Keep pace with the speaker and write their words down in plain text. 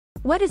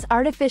What is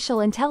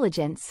artificial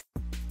intelligence?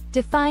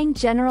 Define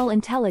general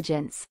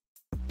intelligence.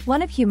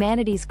 One of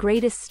humanity's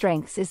greatest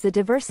strengths is the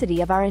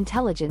diversity of our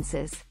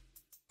intelligences.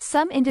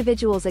 Some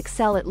individuals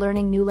excel at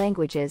learning new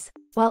languages,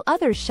 while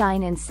others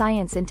shine in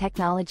science and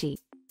technology.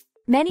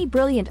 Many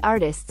brilliant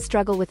artists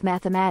struggle with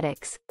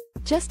mathematics,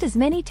 just as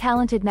many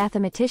talented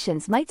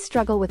mathematicians might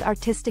struggle with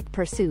artistic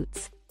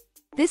pursuits.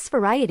 This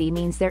variety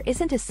means there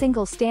isn't a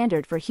single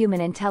standard for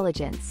human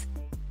intelligence.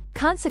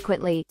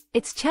 Consequently,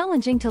 it's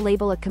challenging to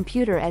label a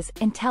computer as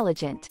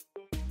intelligent.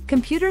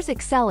 Computers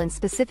excel in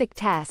specific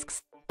tasks,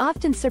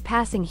 often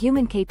surpassing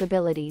human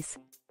capabilities.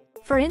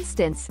 For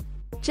instance,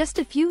 just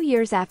a few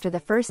years after the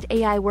first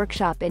AI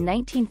workshop in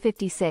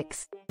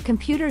 1956,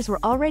 computers were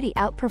already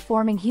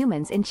outperforming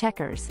humans in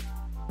checkers.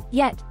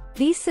 Yet,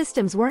 these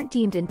systems weren't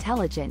deemed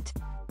intelligent.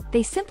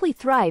 They simply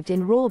thrived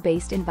in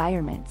rule-based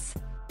environments.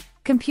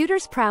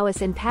 Computers'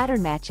 prowess in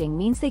pattern matching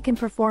means they can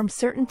perform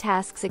certain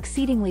tasks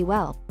exceedingly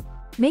well,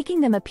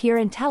 making them appear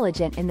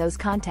intelligent in those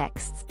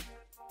contexts.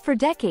 For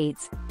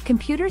decades,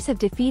 computers have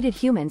defeated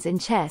humans in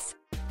chess,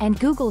 and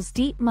Google's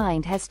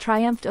DeepMind has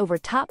triumphed over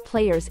top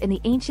players in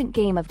the ancient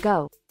game of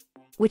Go,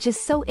 which is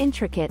so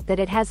intricate that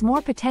it has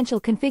more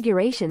potential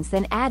configurations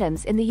than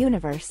atoms in the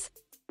universe.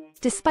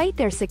 Despite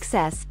their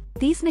success,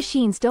 these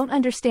machines don't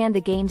understand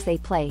the games they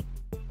play.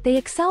 They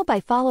excel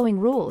by following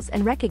rules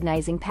and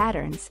recognizing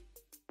patterns.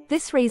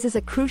 This raises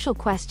a crucial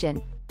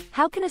question: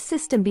 how can a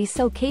system be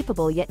so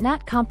capable yet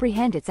not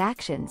comprehend its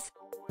actions?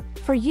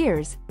 For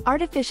years,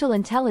 artificial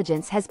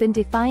intelligence has been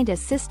defined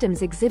as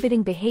systems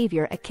exhibiting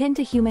behavior akin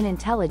to human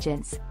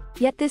intelligence,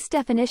 yet this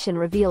definition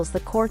reveals the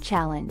core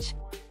challenge.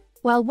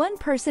 While one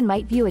person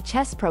might view a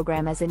chess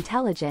program as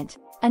intelligent,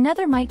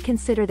 another might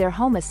consider their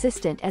home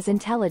assistant as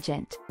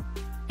intelligent.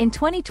 In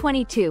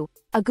 2022,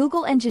 a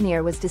Google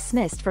engineer was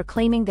dismissed for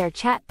claiming their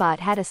chatbot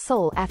had a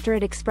soul after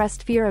it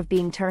expressed fear of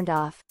being turned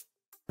off.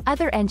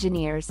 Other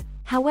engineers,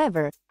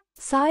 however,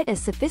 saw it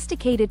as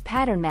sophisticated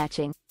pattern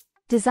matching,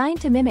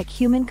 designed to mimic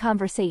human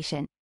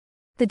conversation.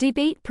 The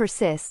debate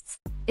persists: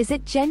 is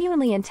it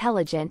genuinely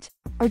intelligent,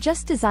 or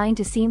just designed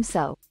to seem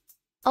so?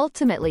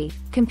 Ultimately,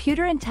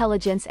 computer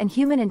intelligence and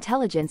human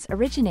intelligence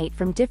originate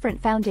from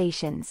different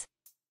foundations.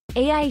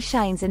 AI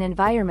shines in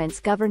environments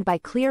governed by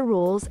clear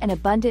rules and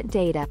abundant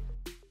data.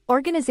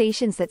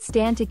 Organizations that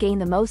stand to gain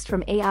the most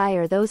from AI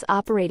are those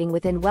operating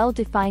within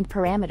well-defined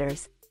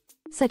parameters,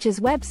 such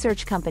as web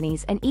search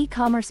companies and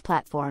e-commerce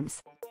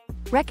platforms.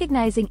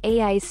 Recognizing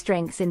AI's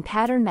strengths in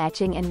pattern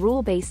matching and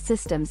rule-based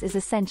systems is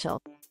essential.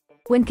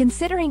 When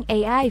considering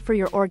AI for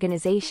your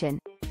organization,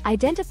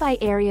 identify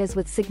areas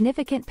with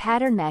significant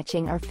pattern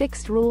matching or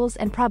fixed rules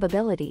and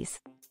probabilities.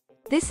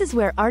 This is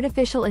where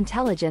artificial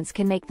intelligence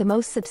can make the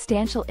most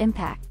substantial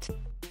impact.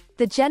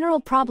 The general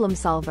problem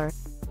solver.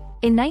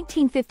 In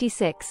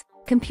 1956,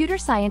 computer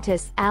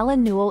scientists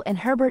Alan Newell and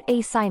Herbert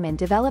A. Simon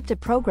developed a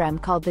program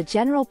called the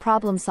General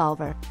Problem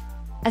Solver.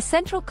 A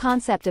central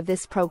concept of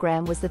this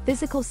program was the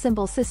physical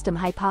symbol system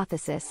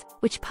hypothesis,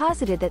 which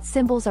posited that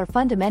symbols are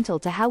fundamental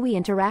to how we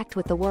interact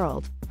with the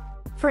world.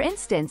 For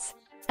instance,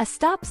 a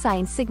stop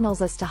sign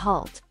signals us to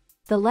halt,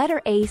 the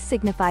letter A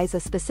signifies a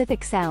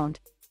specific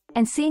sound,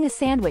 and seeing a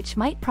sandwich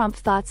might prompt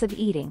thoughts of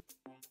eating.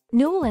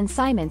 Newell and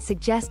Simon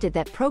suggested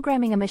that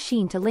programming a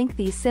machine to link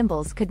these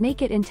symbols could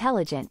make it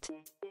intelligent.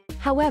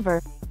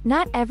 However,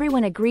 not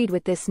everyone agreed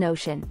with this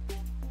notion.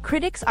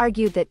 Critics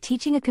argued that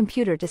teaching a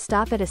computer to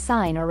stop at a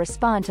sign or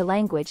respond to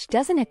language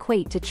doesn't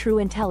equate to true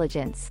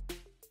intelligence.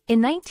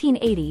 In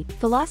 1980,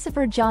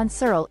 philosopher John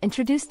Searle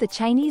introduced the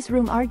Chinese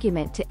room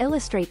argument to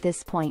illustrate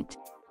this point.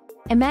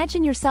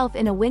 Imagine yourself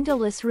in a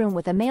windowless room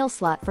with a mail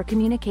slot for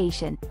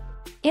communication.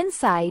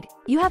 Inside,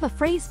 you have a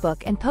phrase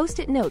book and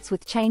post-it notes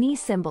with Chinese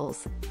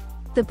symbols.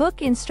 The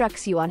book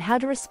instructs you on how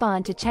to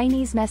respond to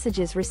Chinese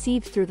messages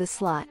received through the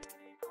slot.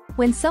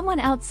 When someone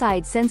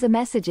outside sends a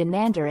message in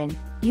Mandarin,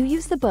 you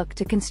use the book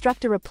to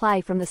construct a reply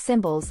from the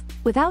symbols,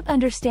 without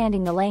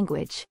understanding the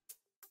language.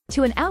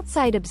 To an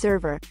outside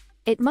observer,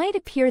 it might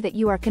appear that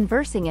you are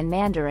conversing in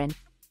Mandarin,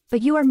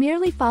 but you are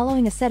merely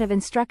following a set of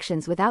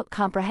instructions without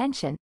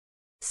comprehension.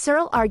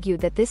 Searle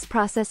argued that this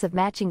process of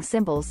matching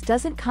symbols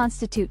doesn't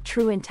constitute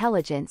true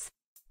intelligence,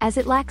 as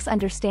it lacks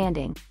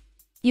understanding.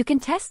 You can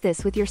test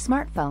this with your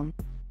smartphone.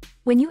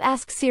 When you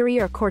ask Siri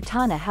or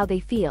Cortana how they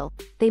feel,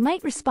 they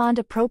might respond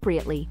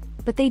appropriately,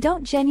 but they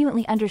don't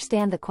genuinely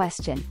understand the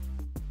question.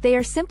 They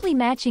are simply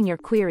matching your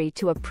query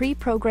to a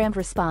pre-programmed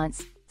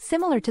response,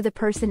 similar to the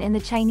person in the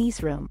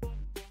Chinese room.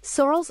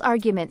 Searle's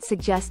argument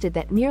suggested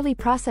that merely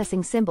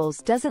processing symbols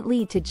doesn't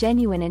lead to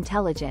genuine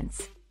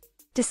intelligence.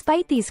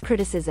 Despite these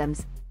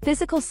criticisms,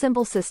 physical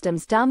symbol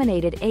systems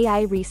dominated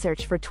AI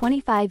research for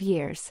 25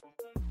 years.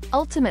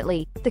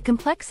 Ultimately, the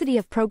complexity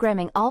of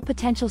programming all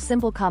potential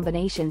symbol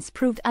combinations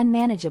proved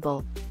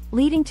unmanageable,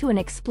 leading to an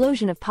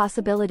explosion of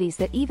possibilities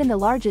that even the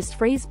largest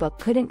phrasebook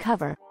couldn't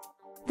cover.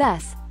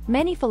 Thus,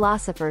 many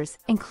philosophers,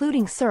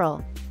 including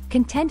Searle,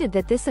 contended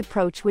that this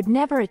approach would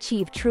never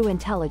achieve true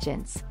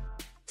intelligence.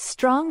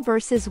 Strong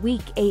versus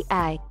weak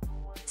AI.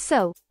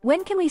 So,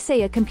 when can we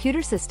say a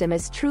computer system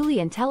is truly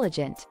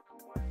intelligent?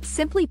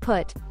 Simply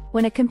put,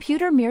 When a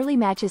computer merely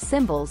matches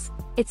symbols,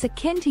 it's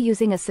akin to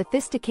using a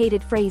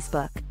sophisticated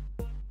phrasebook.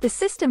 The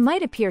system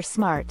might appear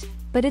smart,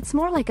 but it's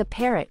more like a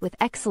parrot with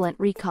excellent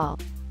recall.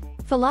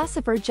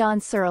 Philosopher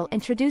John Searle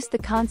introduced the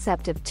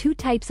concept of two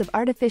types of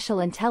artificial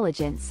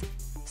intelligence: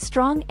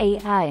 strong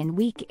AI and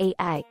weak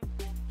AI.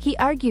 He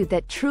argued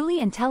that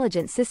truly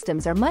intelligent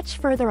systems are much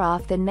further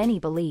off than many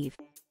believe.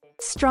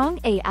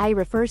 Strong AI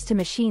refers to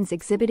machines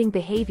exhibiting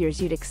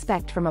behaviors you'd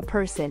expect from a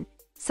person,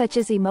 such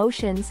as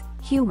emotions,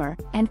 humor,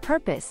 and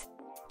purpose.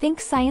 Think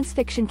science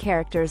fiction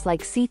characters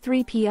like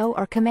C-3PO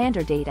or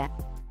Commander Data.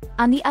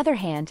 On the other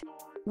hand,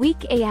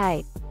 weak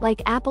AI,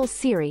 like Apple's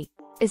Siri,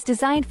 is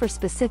designed for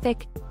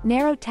specific,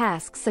 narrow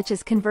tasks such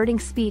as converting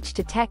speech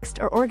to text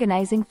or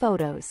organizing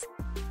photos.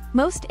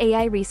 Most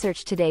AI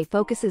research today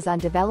focuses on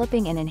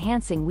developing and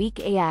enhancing weak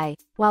AI,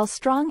 while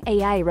strong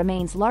AI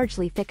remains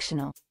largely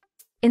fictional.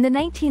 In the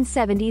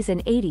 1970s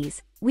and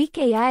 80s, weak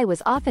AI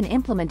was often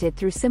implemented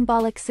through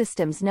symbolic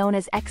systems known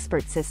as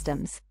expert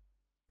systems.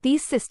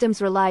 These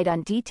systems relied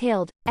on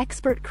detailed,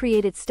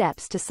 expert-created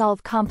steps to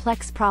solve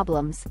complex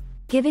problems,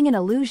 giving an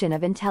illusion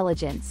of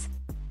intelligence.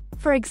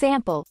 For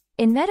example,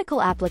 in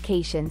medical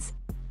applications,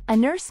 a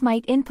nurse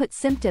might input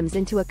symptoms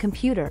into a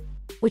computer,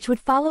 which would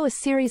follow a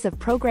series of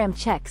programmed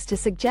checks to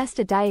suggest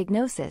a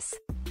diagnosis.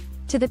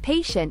 To the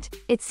patient,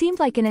 it seemed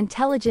like an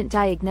intelligent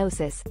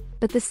diagnosis,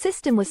 but the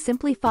system was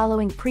simply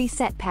following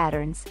preset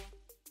patterns,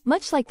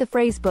 much like the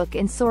phrasebook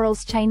in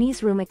Searle's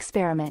Chinese room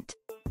experiment.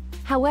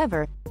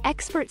 However,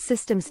 expert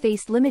systems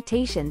faced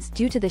limitations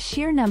due to the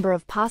sheer number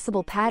of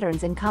possible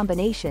patterns and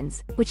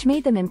combinations, which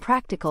made them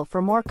impractical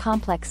for more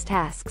complex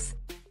tasks.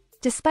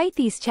 Despite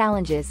these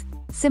challenges,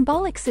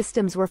 symbolic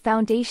systems were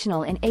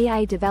foundational in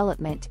AI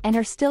development and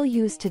are still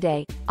used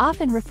today,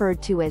 often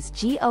referred to as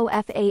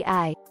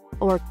GOFAI,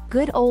 or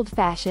good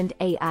old-fashioned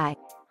AI.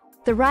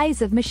 The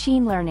rise of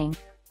machine learning.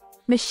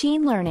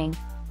 Machine learning.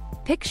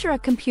 Picture a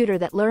computer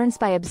that learns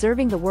by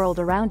observing the world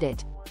around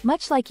it,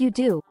 much like you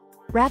do,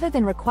 rather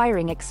than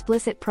requiring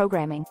explicit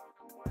programming.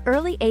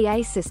 Early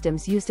AI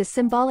systems used a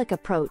symbolic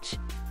approach,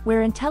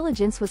 where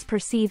intelligence was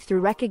perceived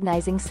through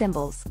recognizing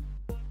symbols.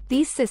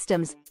 These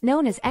systems,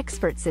 known as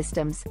expert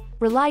systems,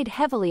 relied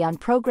heavily on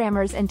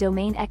programmers and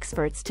domain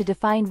experts to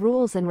define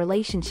rules and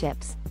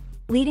relationships,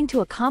 leading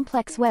to a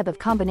complex web of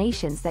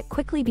combinations that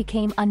quickly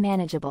became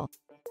unmanageable.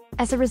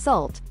 As a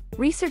result,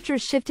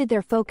 researchers shifted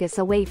their focus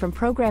away from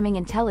programming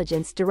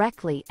intelligence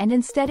directly and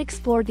instead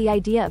explored the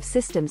idea of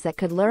systems that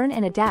could learn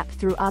and adapt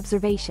through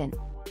observation.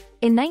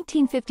 In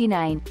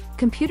 1959,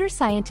 computer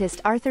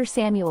scientist Arthur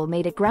Samuel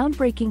made a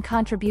groundbreaking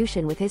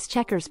contribution with his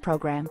checkers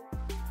program.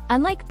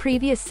 Unlike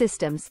previous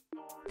systems,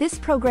 this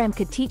program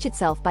could teach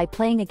itself by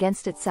playing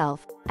against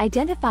itself,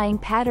 identifying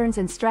patterns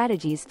and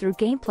strategies through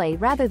gameplay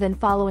rather than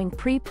following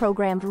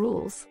pre-programmed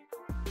rules.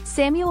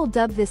 Samuel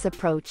dubbed this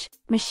approach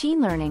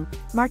machine learning,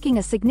 marking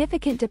a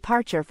significant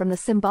departure from the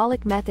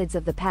symbolic methods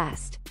of the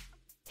past.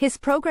 His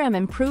program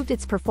improved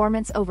its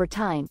performance over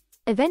time,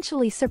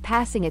 eventually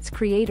surpassing its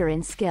creator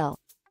in skill.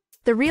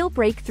 The real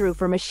breakthrough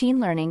for machine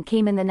learning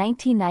came in the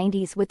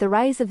 1990s with the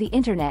rise of the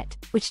Internet,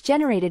 which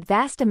generated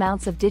vast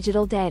amounts of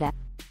digital data.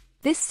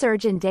 This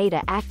surge in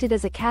data acted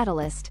as a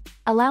catalyst,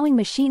 allowing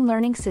machine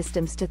learning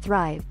systems to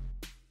thrive.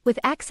 With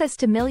access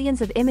to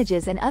millions of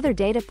images and other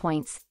data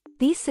points,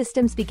 these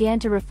systems began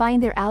to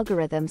refine their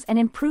algorithms and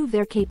improve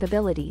their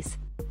capabilities.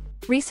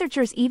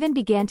 Researchers even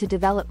began to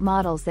develop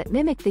models that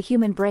mimic the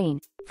human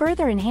brain,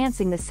 further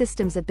enhancing the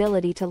system's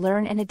ability to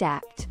learn and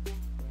adapt.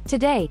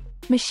 Today,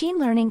 machine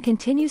learning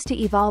continues to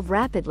evolve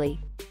rapidly,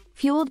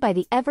 fueled by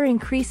the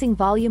ever-increasing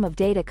volume of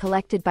data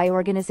collected by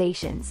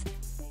organizations.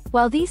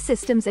 While these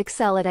systems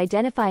excel at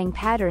identifying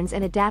patterns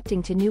and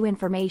adapting to new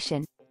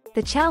information,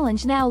 the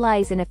challenge now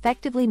lies in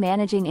effectively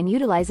managing and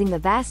utilizing the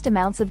vast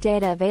amounts of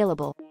data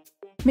available.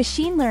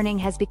 Machine learning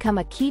has become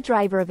a key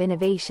driver of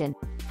innovation,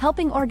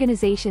 helping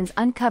organizations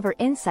uncover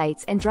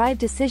insights and drive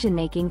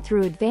decision-making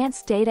through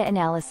advanced data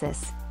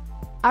analysis.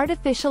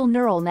 Artificial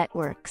neural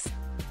networks.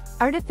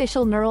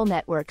 Artificial neural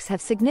networks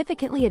have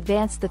significantly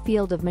advanced the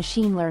field of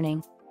machine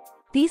learning.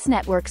 These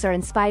networks are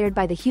inspired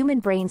by the human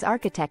brain's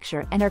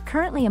architecture and are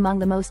currently among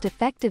the most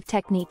effective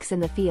techniques in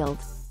the field.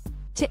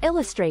 To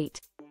illustrate,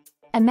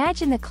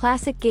 imagine the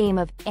classic game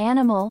of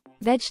animal,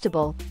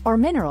 vegetable, or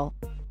mineral,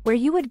 where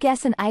you would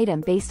guess an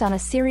item based on a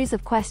series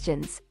of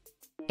questions.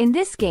 In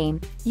this game,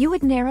 you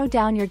would narrow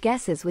down your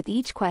guesses with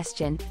each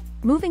question,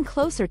 moving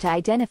closer to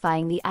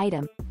identifying the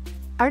item.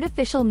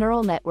 Artificial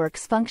neural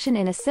networks function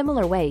in a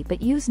similar way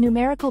but use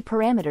numerical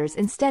parameters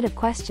instead of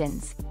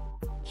questions.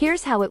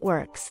 Here's how it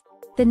works.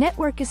 The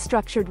network is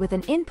structured with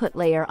an input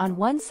layer on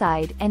one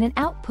side and an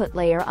output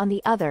layer on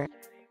the other,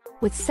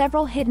 with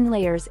several hidden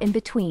layers in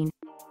between.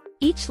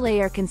 Each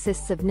layer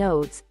consists of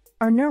nodes,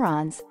 or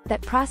neurons,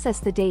 that process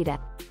the data.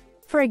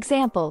 For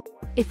example,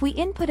 if we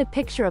input a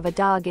picture of a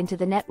dog into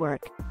the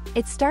network,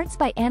 it starts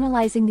by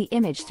analyzing the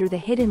image through the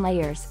hidden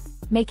layers,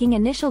 making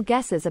initial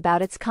guesses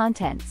about its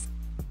contents.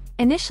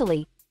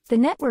 Initially, the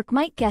network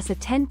might guess a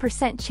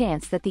 10%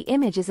 chance that the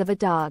image is of a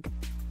dog.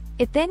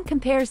 It then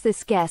compares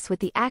this guess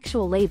with the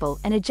actual label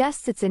and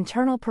adjusts its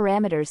internal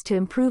parameters to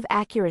improve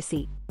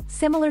accuracy,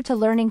 similar to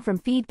learning from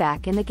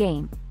feedback in the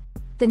game.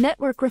 The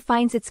network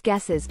refines its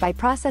guesses by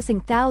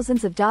processing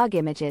thousands of dog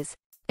images,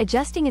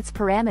 adjusting its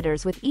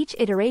parameters with each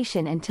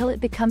iteration until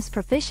it becomes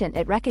proficient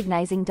at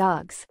recognizing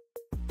dogs.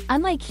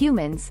 Unlike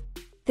humans,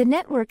 the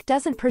network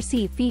doesn't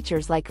perceive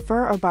features like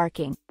fur or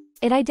barking.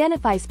 It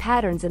identifies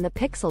patterns in the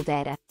pixel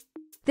data.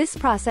 This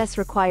process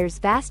requires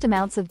vast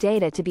amounts of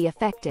data to be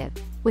effective.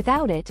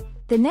 Without it,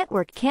 the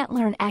network can't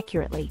learn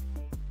accurately.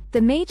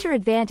 The major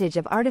advantage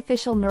of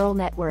artificial neural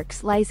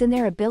networks lies in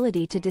their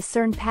ability to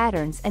discern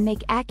patterns and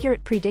make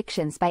accurate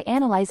predictions by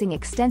analyzing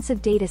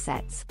extensive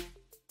datasets.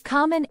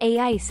 Common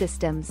AI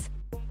systems.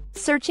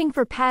 Searching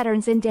for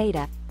patterns in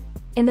data.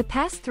 In the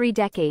past 3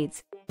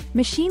 decades,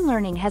 machine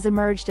learning has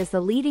emerged as the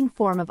leading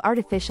form of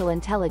artificial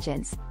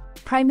intelligence,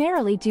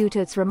 primarily due to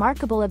its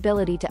remarkable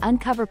ability to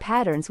uncover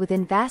patterns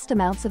within vast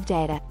amounts of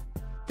data.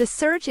 The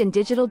surge in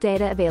digital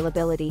data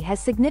availability has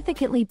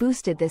significantly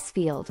boosted this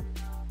field.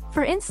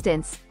 For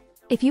instance,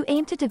 if you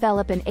aim to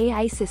develop an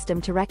AI system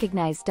to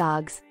recognize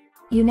dogs,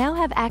 you now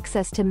have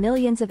access to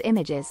millions of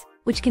images,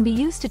 which can be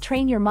used to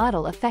train your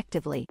model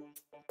effectively.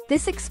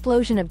 This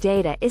explosion of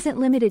data isn't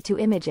limited to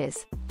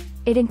images.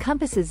 It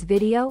encompasses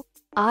video,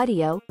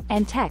 audio,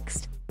 and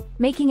text,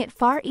 making it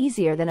far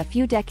easier than a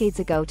few decades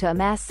ago to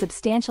amass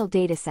substantial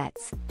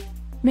datasets.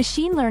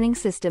 Machine learning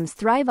systems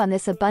thrive on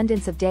this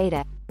abundance of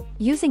data,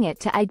 using it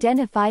to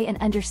identify and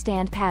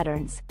understand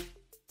patterns.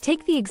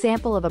 Take the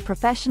example of a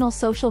professional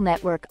social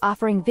network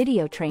offering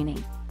video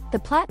training. The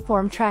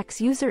platform tracks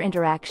user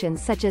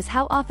interactions such as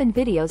how often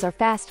videos are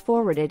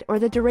fast-forwarded or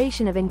the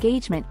duration of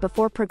engagement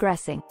before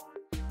progressing.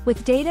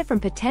 With data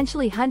from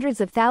potentially hundreds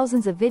of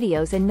thousands of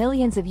videos and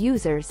millions of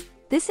users,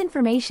 this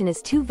information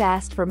is too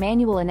vast for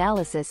manual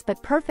analysis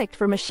but perfect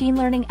for machine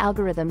learning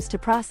algorithms to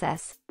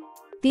process.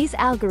 These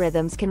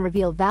algorithms can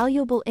reveal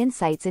valuable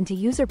insights into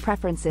user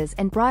preferences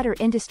and broader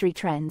industry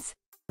trends.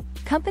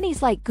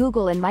 Companies like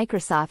Google and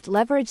Microsoft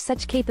leverage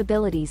such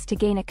capabilities to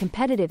gain a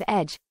competitive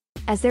edge,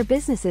 as their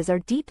businesses are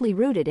deeply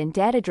rooted in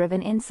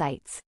data-driven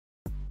insights.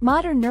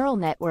 Modern neural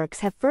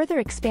networks have further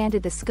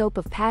expanded the scope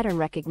of pattern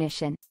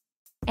recognition,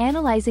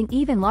 analyzing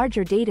even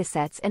larger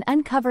datasets and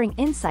uncovering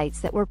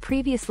insights that were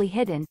previously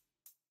hidden.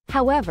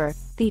 However,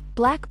 the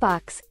black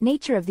box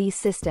nature of these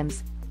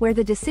systems, where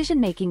the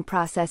decision-making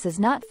process is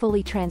not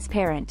fully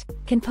transparent,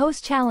 can pose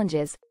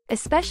challenges,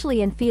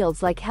 especially in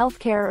fields like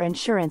healthcare or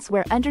insurance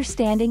where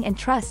understanding and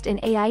trust in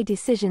AI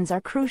decisions are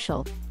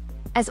crucial.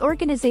 As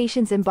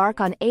organizations embark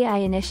on AI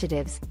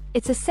initiatives,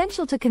 it's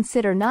essential to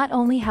consider not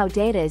only how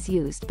data is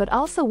used but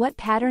also what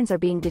patterns are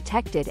being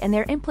detected and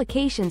their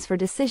implications for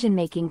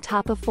decision-making.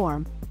 Top of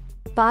form.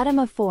 Bottom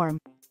of form.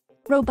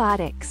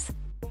 Robotics.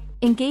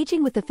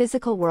 Engaging with the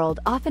physical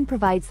world often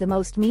provides the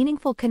most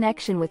meaningful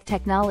connection with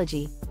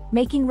technology,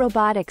 making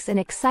robotics an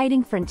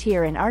exciting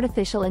frontier in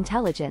artificial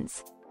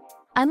intelligence.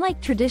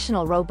 Unlike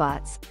traditional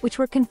robots, which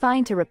were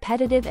confined to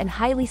repetitive and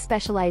highly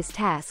specialized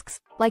tasks,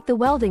 like the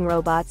welding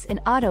robots in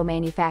auto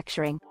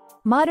manufacturing,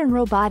 modern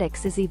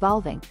robotics is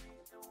evolving.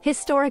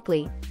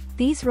 Historically,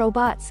 these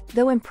robots,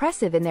 though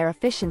impressive in their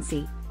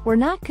efficiency, were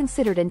not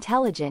considered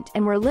intelligent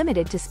and were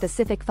limited to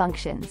specific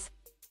functions.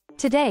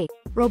 Today,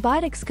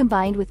 robotics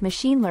combined with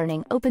machine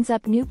learning opens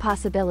up new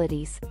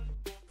possibilities.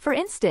 For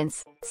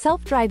instance,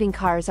 self-driving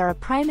cars are a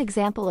prime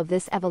example of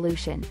this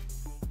evolution.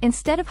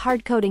 Instead of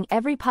hard-coding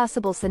every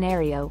possible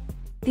scenario,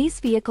 these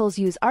vehicles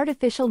use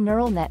artificial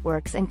neural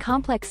networks and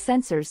complex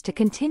sensors to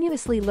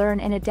continuously learn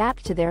and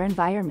adapt to their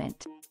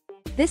environment.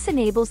 This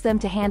enables them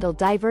to handle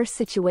diverse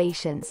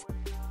situations,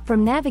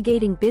 from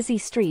navigating busy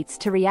streets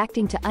to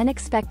reacting to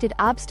unexpected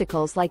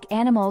obstacles like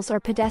animals or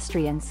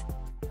pedestrians.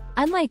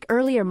 Unlike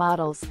earlier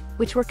models,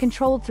 which were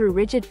controlled through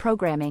rigid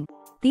programming,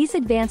 these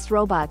advanced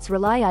robots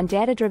rely on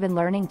data-driven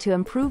learning to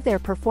improve their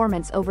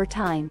performance over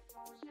time.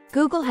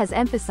 Google has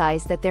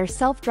emphasized that their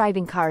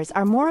self-driving cars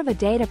are more of a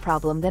data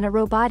problem than a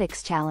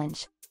robotics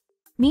challenge.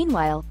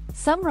 Meanwhile,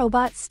 some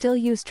robots still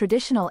use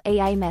traditional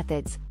AI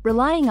methods,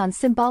 relying on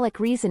symbolic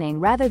reasoning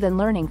rather than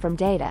learning from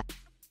data.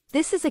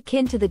 This is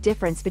akin to the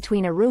difference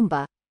between a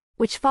Roomba,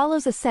 which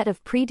follows a set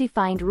of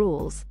predefined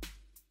rules,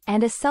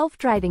 and a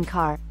self-driving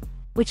car,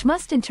 which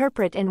must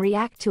interpret and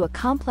react to a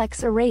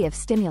complex array of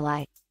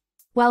stimuli.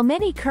 While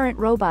many current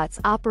robots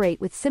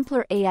operate with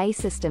simpler AI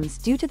systems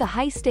due to the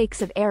high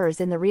stakes of errors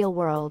in the real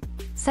world,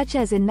 such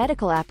as in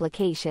medical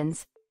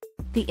applications,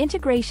 the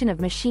integration of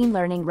machine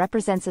learning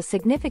represents a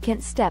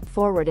significant step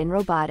forward in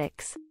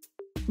robotics.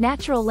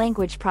 Natural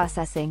language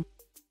processing.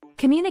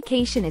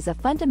 Communication is a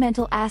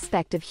fundamental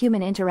aspect of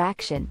human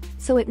interaction,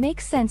 so it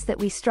makes sense that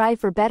we strive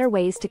for better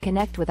ways to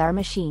connect with our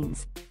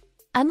machines.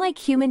 Unlike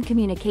human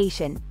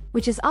communication,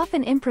 which is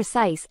often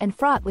imprecise and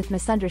fraught with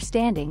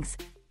misunderstandings,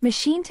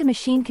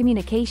 machine-to-machine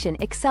communication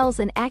excels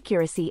in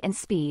accuracy and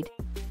speed.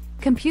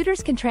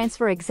 Computers can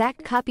transfer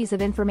exact copies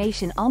of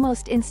information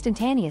almost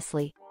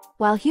instantaneously,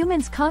 while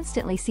humans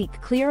constantly seek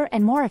clearer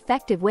and more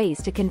effective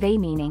ways to convey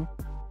meaning.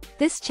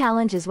 This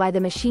challenge is why the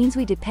machines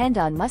we depend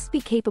on must be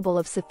capable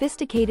of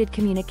sophisticated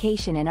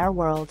communication in our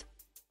world.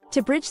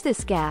 To bridge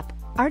this gap,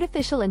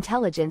 artificial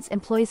intelligence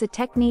employs a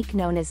technique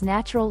known as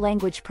natural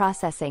language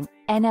processing,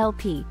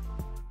 NLP.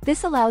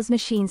 This allows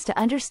machines to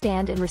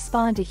understand and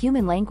respond to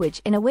human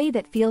language in a way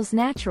that feels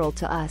natural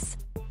to us.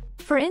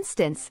 For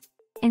instance,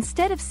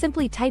 instead of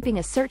simply typing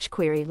a search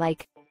query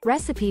like,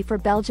 "recipe for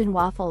Belgian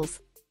waffles,"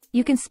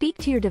 you can speak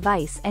to your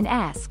device and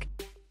ask,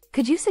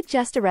 "Could you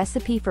suggest a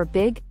recipe for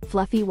big,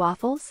 fluffy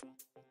waffles?"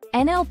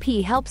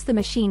 NLP helps the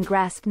machine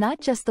grasp not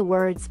just the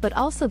words but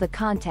also the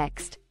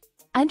context,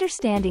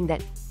 understanding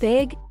that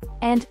big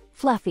and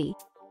fluffy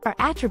are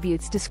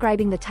attributes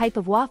describing the type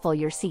of waffle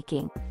you're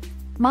seeking.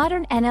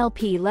 Modern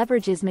NLP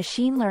leverages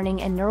machine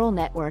learning and neural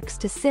networks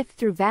to sift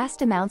through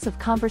vast amounts of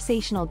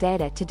conversational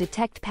data to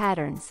detect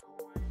patterns.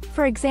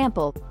 For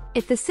example,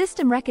 if the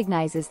system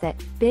recognizes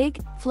that big,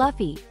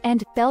 fluffy,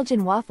 and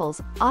Belgian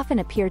waffles often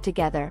appear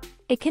together,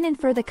 it can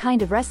infer the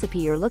kind of recipe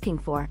you're looking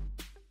for.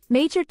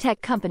 Major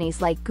tech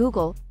companies like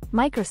Google,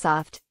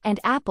 Microsoft, and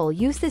Apple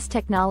use this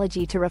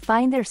technology to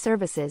refine their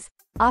services,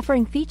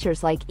 offering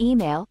features like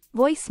email,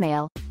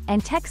 voicemail,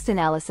 and text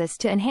analysis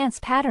to enhance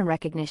pattern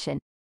recognition.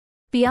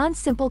 Beyond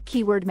simple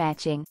keyword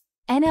matching,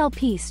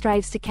 NLP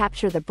strives to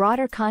capture the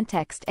broader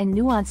context and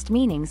nuanced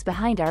meanings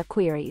behind our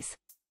queries.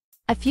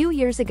 A few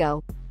years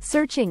ago,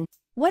 searching,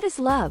 "What is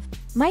love?"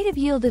 might have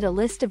yielded a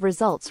list of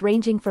results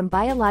ranging from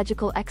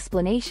biological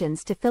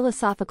explanations to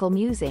philosophical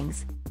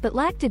musings, but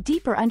lacked a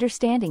deeper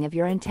understanding of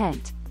your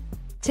intent.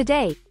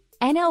 Today,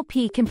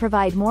 NLP can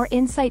provide more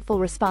insightful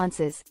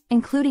responses,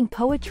 including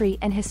poetry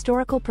and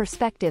historical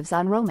perspectives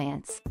on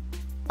romance.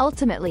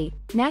 Ultimately,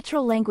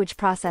 natural language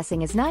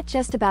processing is not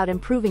just about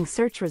improving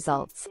search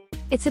results.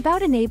 It's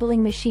about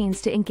enabling machines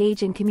to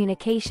engage in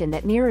communication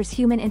that mirrors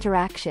human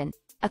interaction,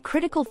 a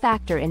critical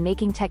factor in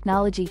making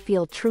technology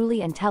feel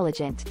truly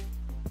intelligent.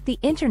 The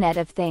Internet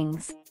of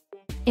Things.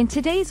 In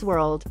today's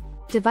world,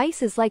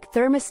 devices like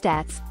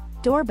thermostats,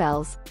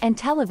 doorbells, and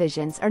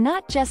televisions are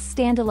not just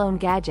standalone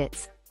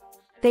gadgets.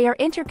 They are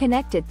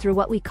interconnected through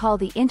what we call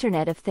the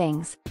Internet of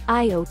Things,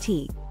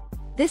 IoT.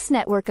 This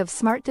network of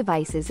smart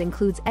devices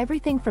includes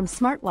everything from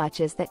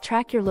smartwatches that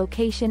track your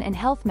location and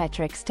health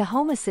metrics to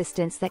home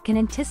assistants that can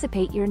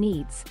anticipate your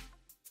needs.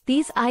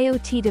 These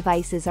IoT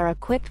devices are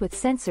equipped with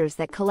sensors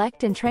that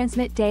collect and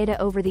transmit data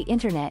over the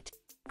Internet,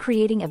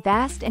 creating a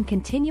vast and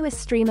continuous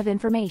stream of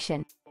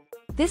information.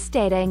 This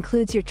data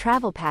includes your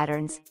travel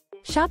patterns,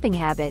 shopping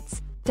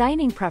habits,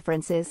 dining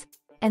preferences,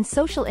 and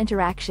social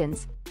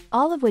interactions,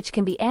 all of which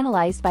can be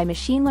analyzed by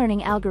machine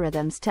learning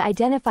algorithms to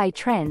identify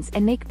trends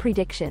and make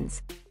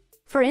predictions.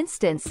 For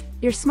instance,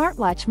 your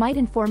smartwatch might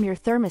inform your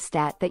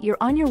thermostat that you're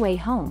on your way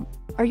home,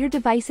 or your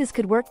devices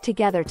could work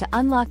together to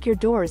unlock your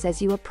doors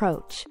as you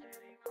approach.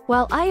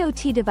 While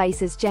IoT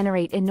devices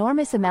generate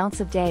enormous amounts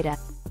of data,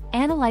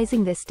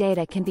 analyzing this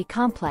data can be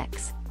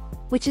complex,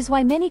 which is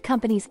why many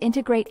companies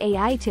integrate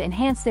AI to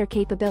enhance their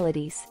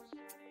capabilities.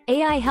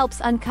 AI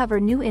helps uncover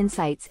new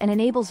insights and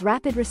enables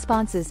rapid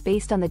responses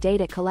based on the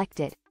data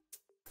collected.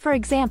 For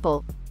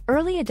example,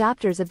 early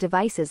adopters of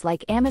devices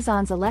like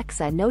Amazon's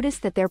Alexa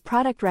noticed that their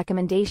product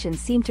recommendations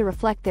seem to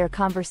reflect their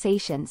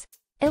conversations,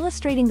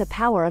 illustrating the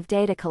power of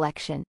data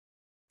collection.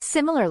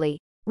 Similarly,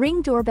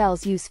 Ring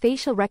doorbells use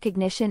facial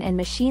recognition and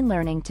machine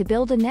learning to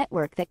build a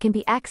network that can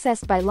be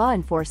accessed by law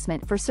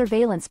enforcement for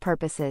surveillance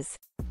purposes.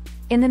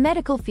 In the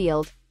medical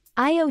field,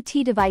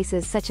 IoT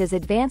devices such as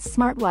advanced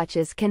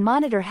smartwatches can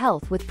monitor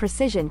health with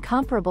precision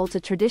comparable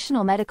to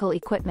traditional medical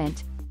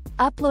equipment,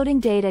 uploading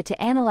data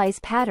to analyze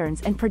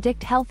patterns and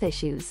predict health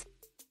issues.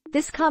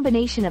 This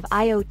combination of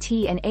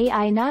IoT and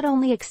AI not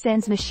only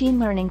extends machine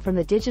learning from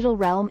the digital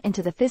realm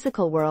into the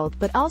physical world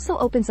but also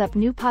opens up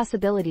new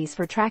possibilities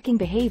for tracking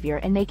behavior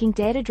and making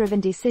data-driven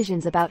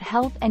decisions about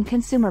health and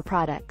consumer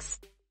products.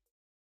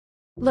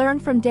 Learn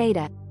from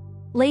data.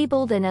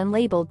 Labeled and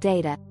unlabeled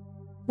data.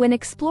 When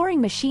exploring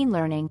machine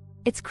learning,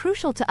 it's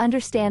crucial to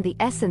understand the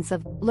essence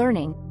of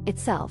learning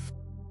itself.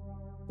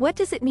 What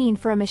does it mean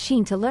for a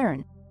machine to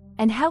learn?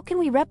 And how can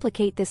we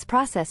replicate this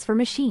process for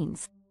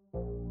machines?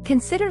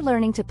 Consider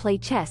learning to play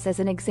chess as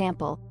an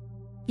example.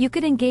 You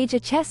could engage a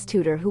chess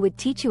tutor who would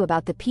teach you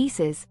about the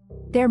pieces,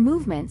 their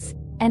movements,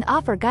 and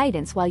offer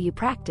guidance while you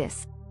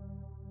practice.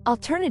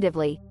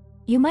 Alternatively,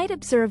 you might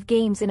observe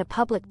games in a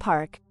public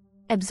park,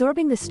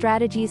 absorbing the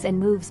strategies and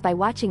moves by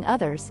watching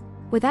others,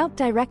 without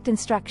direct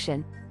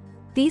instruction.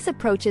 These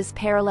approaches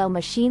parallel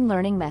machine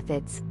learning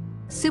methods.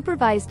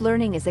 Supervised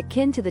learning is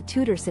akin to the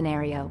tutor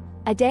scenario.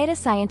 A data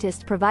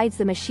scientist provides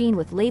the machine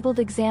with labeled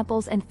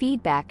examples and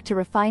feedback to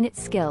refine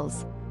its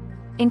skills.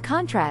 In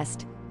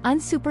contrast,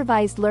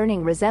 unsupervised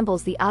learning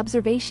resembles the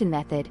observation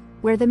method,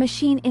 where the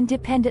machine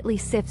independently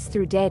sifts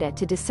through data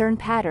to discern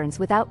patterns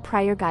without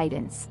prior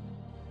guidance.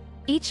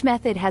 Each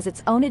method has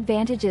its own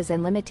advantages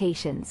and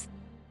limitations.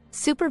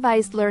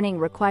 Supervised learning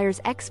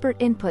requires expert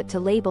input to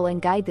label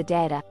and guide the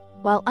data,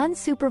 while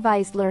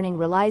unsupervised learning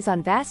relies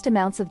on vast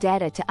amounts of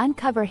data to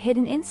uncover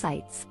hidden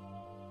insights.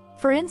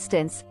 For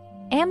instance,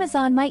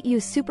 Amazon might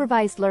use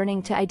supervised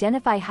learning to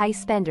identify high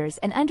spenders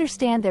and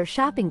understand their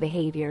shopping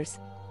behaviors,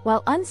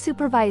 while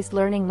unsupervised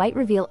learning might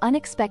reveal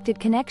unexpected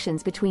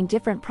connections between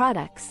different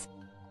products.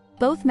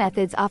 Both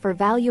methods offer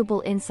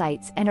valuable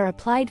insights and are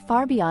applied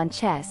far beyond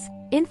chess,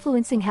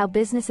 influencing how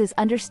businesses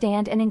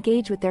understand and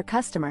engage with their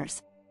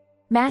customers.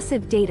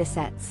 Massive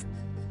datasets.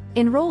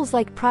 In roles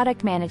like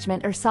product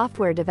management or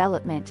software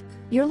development,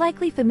 you're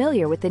likely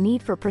familiar with the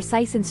need for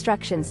precise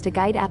instructions to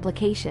guide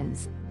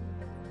applications.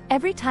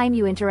 Every time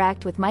you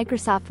interact with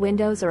Microsoft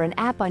Windows or an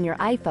app on your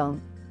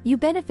iPhone, you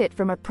benefit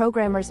from a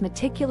programmer's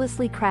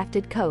meticulously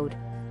crafted code.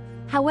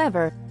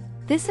 However,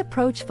 this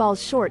approach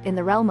falls short in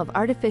the realm of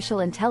artificial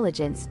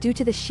intelligence due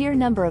to the sheer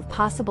number of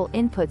possible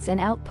inputs and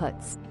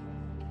outputs.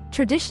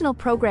 Traditional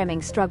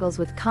programming struggles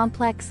with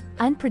complex,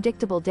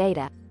 unpredictable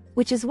data,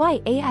 which is why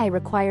AI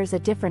requires a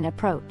different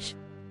approach.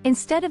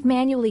 Instead of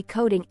manually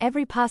coding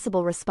every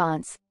possible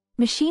response,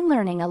 machine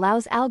learning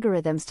allows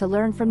algorithms to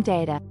learn from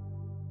data.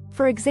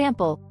 For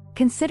example,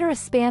 consider a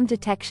spam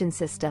detection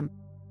system.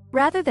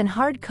 Rather than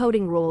hard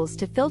coding rules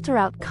to filter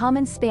out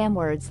common spam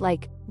words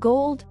like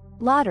gold,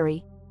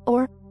 lottery,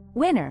 or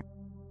winner,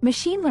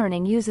 machine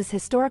learning uses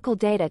historical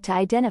data to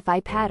identify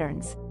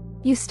patterns.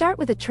 You start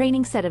with a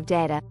training set of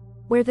data,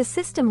 where the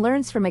system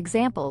learns from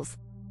examples,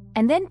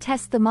 and then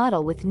tests the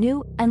model with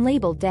new,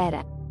 unlabeled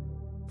data.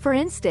 For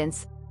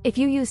instance, if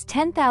you use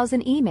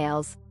 10,000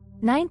 emails,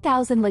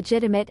 9,000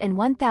 legitimate and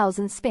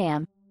 1,000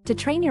 spam, to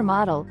train your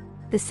model,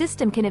 the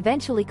system can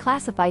eventually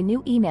classify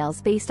new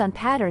emails based on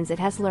patterns it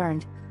has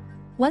learned.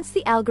 Once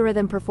the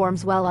algorithm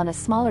performs well on a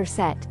smaller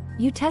set,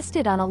 you test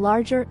it on a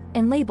larger,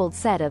 unlabeled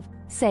set of,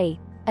 say,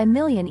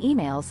 1,000,000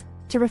 emails,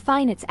 to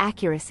refine its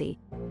accuracy.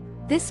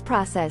 This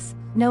process,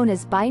 known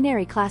as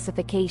binary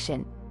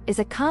classification, is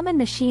a common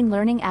machine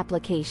learning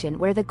application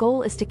where the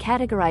goal is to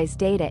categorize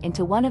data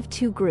into one of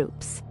two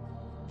groups.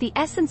 The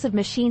essence of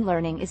machine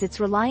learning is its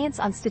reliance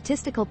on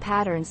statistical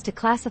patterns to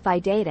classify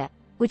data,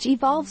 which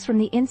evolves from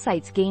the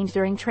insights gained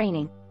during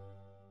training.